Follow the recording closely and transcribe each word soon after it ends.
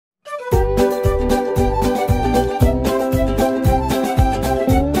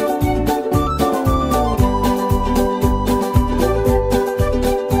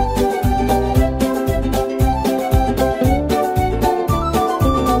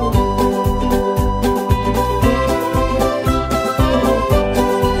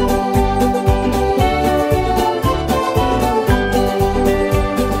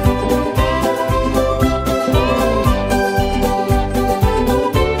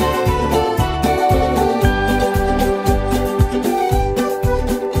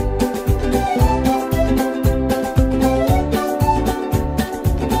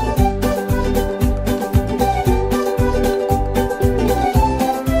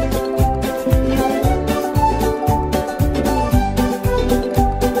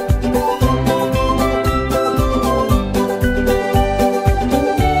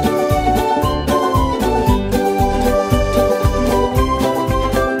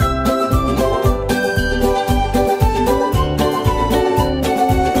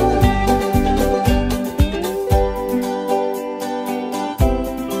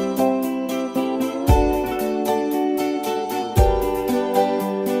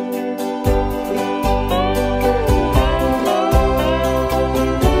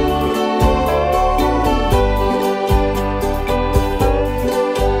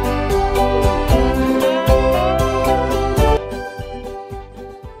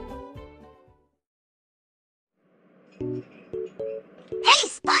Hey,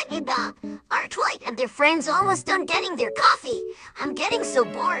 SpongeBob! Our Twilight and their friends almost done getting their coffee. I'm getting so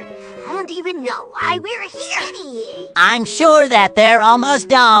bored. I don't even know why we're here. I'm sure that they're almost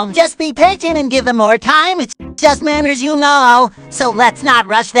done. Just be patient and give them more time. It's just manners, you know. So let's not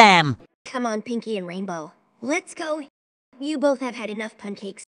rush them. Come on, Pinky and Rainbow. Let's go. You both have had enough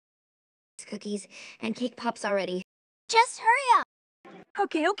pancakes, cookies, and cake pops already. Just hurry up.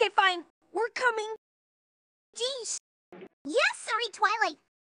 Okay, fine. We're coming. Jeez. Yes, sorry, Twilight.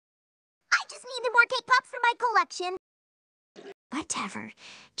 I just needed more cake pops for my collection. Whatever.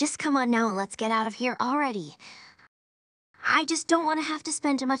 Just come on now and let's get out of here already. I just don't want to have to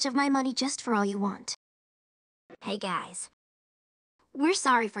spend too much of my money just for all you want. Hey guys. We're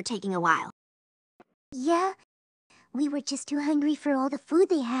sorry for taking a while. Yeah, we were just too hungry for all the food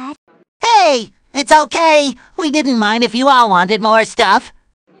they had. Hey, it's okay. We didn't mind if you all wanted more stuff.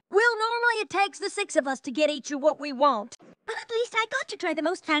 Well, normally it takes the 6 of us to get each of what we want. But at least I got to try the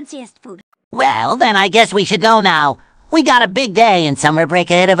most fanciest food. Well, then I guess we should go now. We got a big day and summer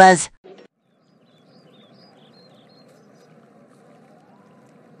break ahead of us.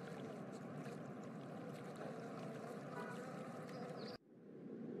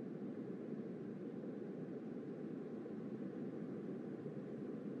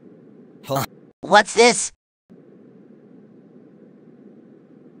 Huh? What's this?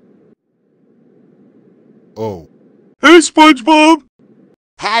 Oh. Hey, SpongeBob!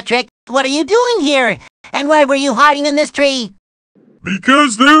 Patrick, what are you doing here? And why were you hiding in this tree?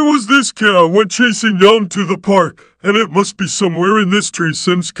 Because there was this cow went chasing down to the park, and it must be somewhere in this tree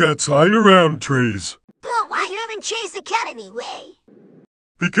since cats hide around trees. But why haven't chased the cat anyway?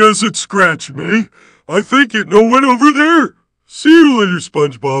 Because it scratched me. I think it went over there. See you later,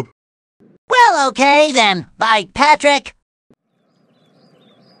 SpongeBob. Well, okay then. Bye, Patrick.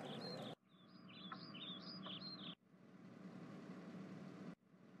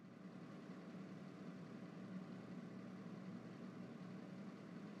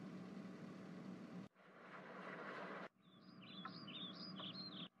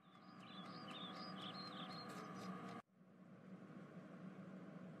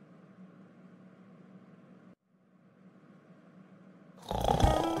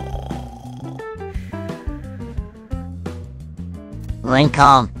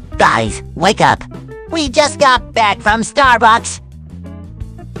 Lincoln, guys, wake up. We just got back from Starbucks.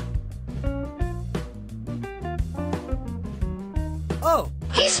 Oh,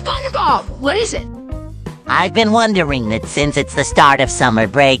 Hey, SpongeBob, what is it? I've been wondering that since it's the start of summer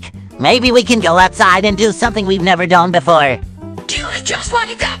break, maybe we can go outside and do something we've never done before. Dude, just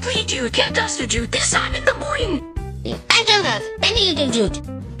what exactly do you get us to do this time in the morning? I don't have any to do.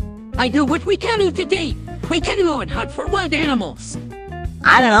 I know what we can do today. We can go and hunt for wild animals.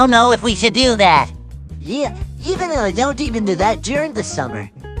 I don't know if we should do that. yeah, even though I don't even do that during the summer.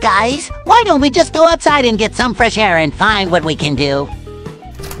 Guys, why don't we just go outside and get some fresh air and find what we can do?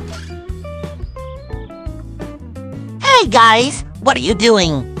 Hey guys, what are you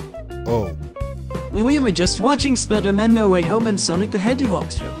doing? Oh. We were just watching Spider-Man No Way Home and Sonic the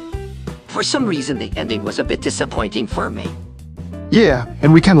Hedgehog show. For some reason, the ending was a bit disappointing for me. Yeah,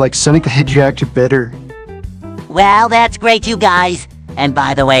 and we kinda like Sonic the Hedgehog better. Well, that's great, you guys. And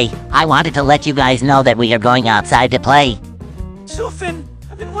by the way, I wanted to let you guys know that we are going outside to play. So Finn,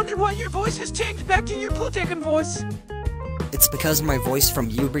 I've been wondering why your voice has changed back to your Plutecan voice. It's because my voice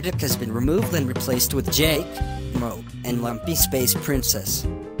from Uberduck has been removed and replaced with Jake, Mo, and Lumpy Space Princess.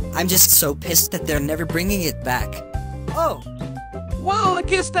 I'm just so pissed that they're never bringing it back. Oh, well, I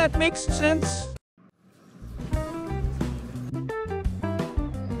guess that makes sense.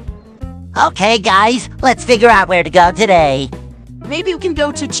 Okay, guys, let's figure out where to go today. Maybe we can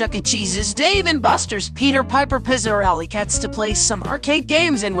go to Chuck E. Cheese's, Dave and Buster's, Peter Piper Pizzarelli Cats to play some arcade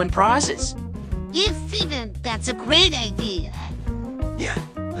games and win prizes. Yes, Steven, that's a great idea. Yeah,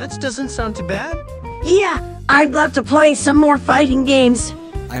 that doesn't sound too bad. Yeah, I'd love to play some more fighting games.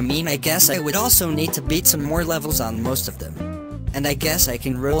 I mean, I guess I would also need to beat some more levels on most of them. And I guess I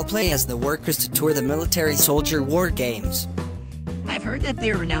can roleplay as the workers to tour the military soldier war games. I've heard that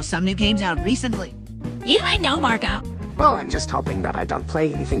there are now some new games out recently. You might know, Marco. Well, I'm just hoping that I don't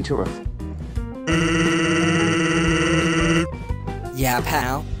play anything too rough. Yeah,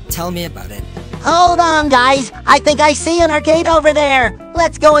 pal, tell me about it. Hold on, guys. I think I see an arcade over there.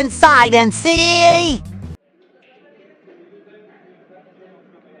 Let's go inside and see.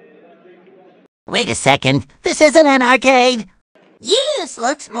 Wait a second. This isn't an arcade. Yes,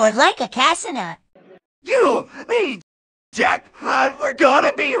 looks more like a casino. You, me, jackpot, we're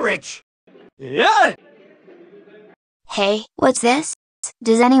gonna be rich. Yeah. Hey, what's this?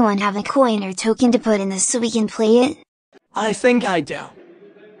 Does anyone have a coin or token to put in this so we can play it? I think I do.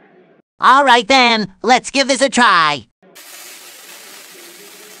 All right then, let's give this a try.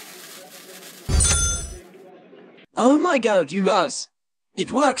 Oh my god, you guys.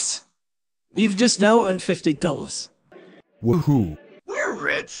 It works. You've just now earned $50. Woohoo. We're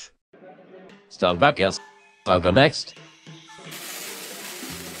rich. Start back, yes. I'll go next.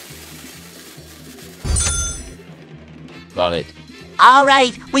 Got it. All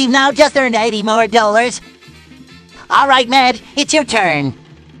right, we've now just earned $80 more. All right, Med, it's your turn.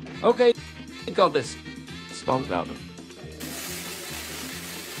 Okay, got this. SpongeBob.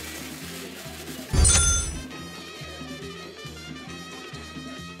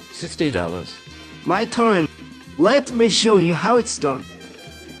 $60. My turn. Let me show you how it's done.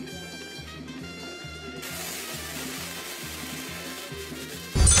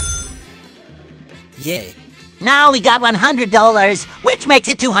 Yay. Now we got $100, which makes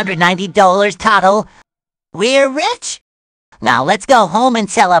it $290 total. We're rich. Now let's go home and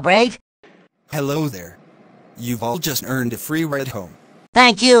celebrate. Hello there. You've all just earned a free ride home.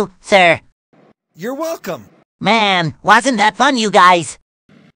 Thank you, sir. You're welcome. Man, wasn't that fun, you guys?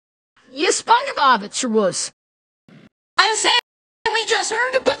 Yes, SpongeBob, it sure was. I said we just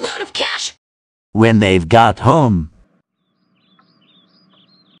earned a buttload of cash. When they've got home.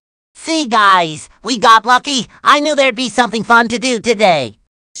 See, guys, we got lucky. I knew there'd be something fun to do today.